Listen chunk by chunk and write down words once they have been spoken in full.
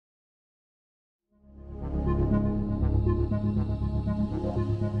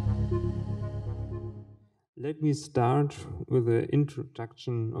Let me start with an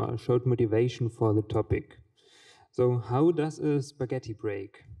introduction or a short motivation for the topic. So how does a spaghetti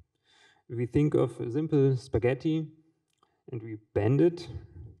break? If we think of a simple spaghetti and we bend it,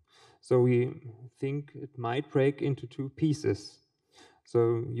 so we think it might break into two pieces.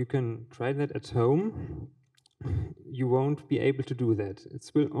 So you can try that at home. You won't be able to do that.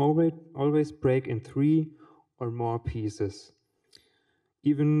 It will always break in three or more pieces.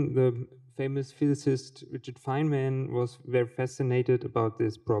 Even the famous physicist Richard Feynman was very fascinated about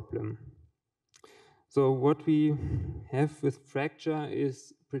this problem. So what we have with fracture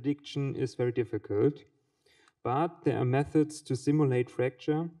is prediction is very difficult, but there are methods to simulate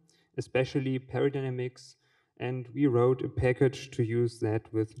fracture, especially peridynamics, and we wrote a package to use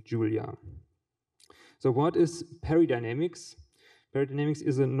that with Julia. So what is peridynamics? Peridynamics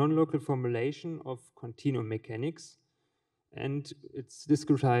is a non-local formulation of continuum mechanics, and it's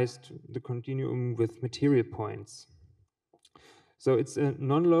discretized the continuum with material points. So it's a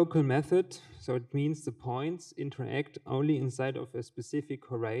non-local method, so it means the points interact only inside of a specific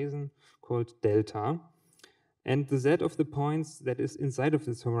horizon called delta, and the set of the points that is inside of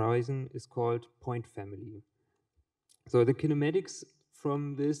this horizon is called point family. So the kinematics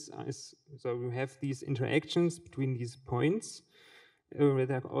from this is, so we have these interactions between these points,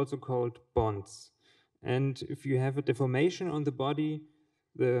 that are also called bonds. And if you have a deformation on the body,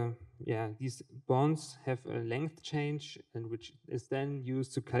 these bonds have a length change, and which is then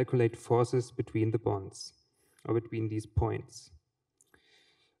used to calculate forces between the bonds or between these points.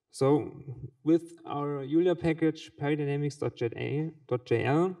 So with our Julia package,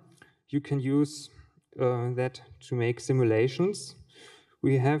 Peridynamics.jl, you can use that to make simulations.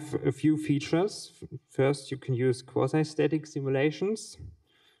 We have a few features. First, you can use quasi-static simulations,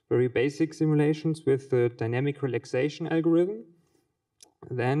 very basic simulations with the dynamic relaxation algorithm.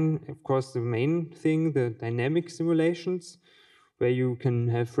 Then, of course, the main thing, the dynamic simulations, where you can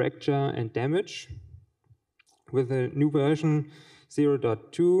have fracture and damage. With the new version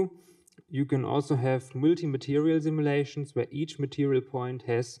 0.2, you can also have multi-material simulations where each material point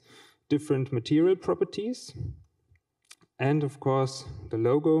has different material properties. And of course, the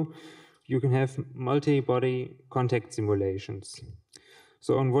logo, you can have multi-body contact simulations.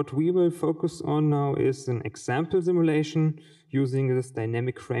 So on what we will focus on now is an example simulation using this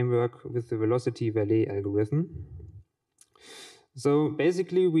dynamic framework with the velocity valet algorithm. So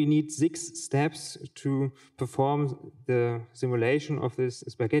basically, we need 6 steps to perform the simulation of this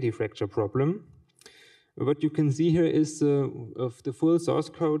spaghetti fracture problem. What you can see here is of the full source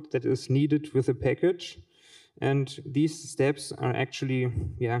code that is needed with the package. And these steps are actually,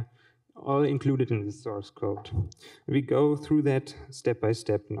 all included in the source code. We go through that step by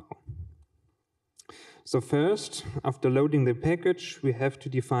step now. So first, after loading the package, we have to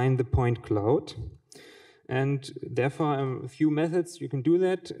define the point cloud. And therefore, a few methods you can do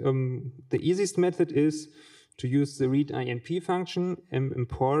that. The easiest method is to use the readInp function and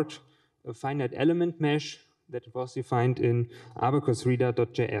import a finite element mesh that was defined in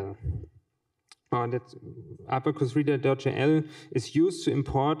abacusreader.jl. That abacusreader.jl is used to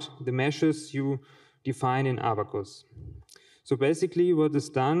import the meshes you define in Abacus. So basically what is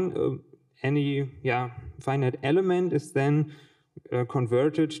done, any finite element is then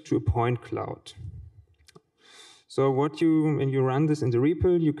converted to a point cloud. So when you run this in the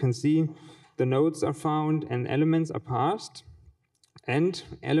REPL, you can see the nodes are found and elements are parsed, and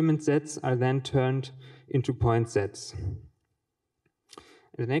element sets are then turned into point sets.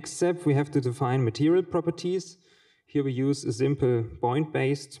 In the next step, we have to define material properties. Here we use a simple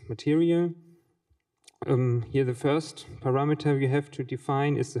point-based material. Here the first parameter we have to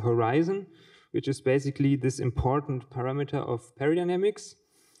define is the horizon, which is basically this important parameter of peridynamics.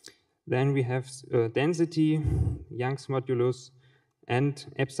 Then we have density, Young's modulus, and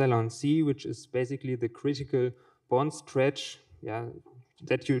epsilon c, which is basically the critical bond stretch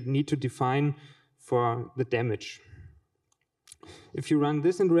that you need to define for the damage. If you run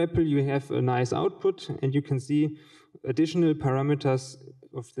this in REPL, you have a nice output, and you can see additional parameters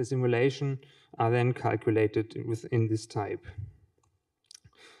of the simulation are then calculated within this type.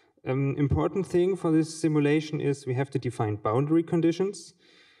 Important thing for this simulation is we have to define boundary conditions.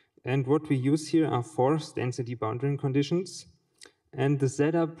 And what we use here are force density boundary conditions. And the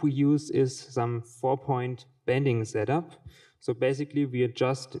setup we use is some 4-point bending setup. So basically, we are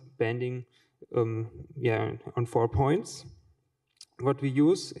just bending on 4 points. What we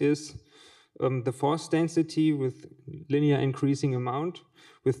use is the force density with linear increasing amount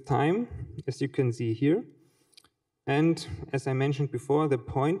with time, as you can see here. And as I mentioned before, the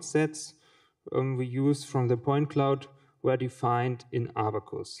point sets we use from the point cloud were defined in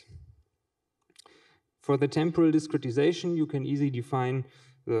Abacus. For the temporal discretization, you can easily define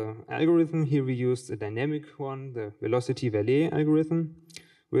the algorithm. Here we used a dynamic one, the velocity-Vallée algorithm,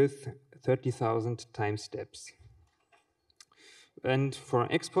 with 30,000 time steps. And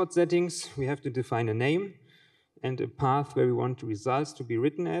for export settings, we have to define a name and a path where we want the results to be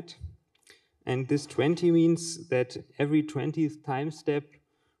written at. And this 20 means that every 20th time step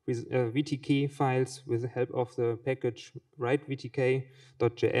with VTK files with the help of the package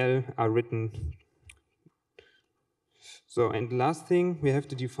write_vtk.jl are written. So, and the last thing, we have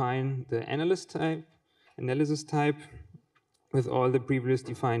to define the analysis type with all the previous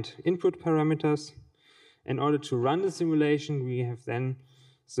defined input parameters. In order to run the simulation, we have then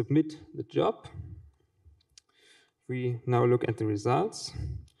submit the job. We now look at the results.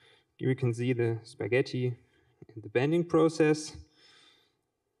 You can see the spaghetti in the bending process.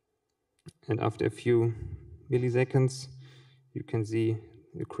 And after a few milliseconds, you can see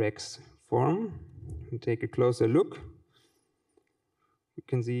the cracks form. And take a closer look. You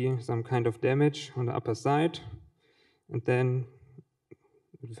can see some kind of damage on the upper side. And then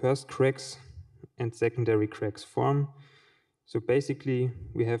the first cracks and secondary cracks form. So basically,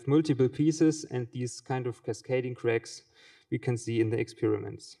 we have multiple pieces, and these kind of cascading cracks we can see in the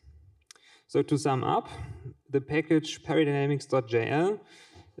experiments. So to sum up, the package Peridynamics.jl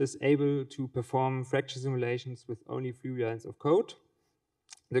is able to perform fracture simulations with only 3 lines of code.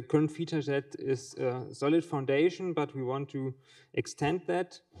 The current feature set is a solid foundation, but we want to extend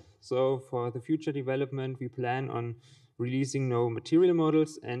that. So for the future development, we plan on releasing no material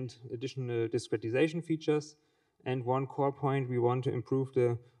models and additional discretization features. And one core point, we want to improve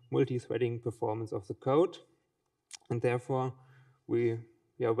the multi-threading performance of the code. And therefore, we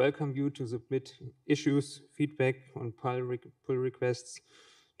welcome you to submit issues, feedback on pull requests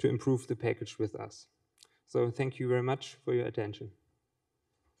to improve the package with us. So thank you very much for your attention.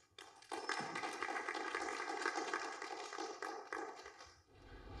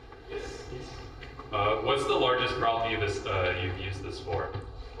 What's the largest problem you've used this for?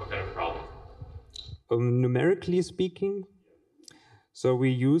 What kind of problem? Numerically speaking, so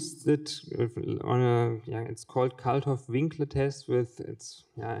we used it on a, it's called Kalthoff-Winkler test with,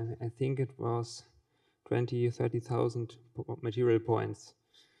 I think it was 30,000 material points.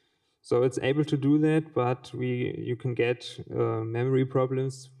 So it's able to do that, but you can get memory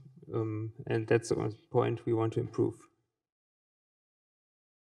problems, and that's the point we want to improve.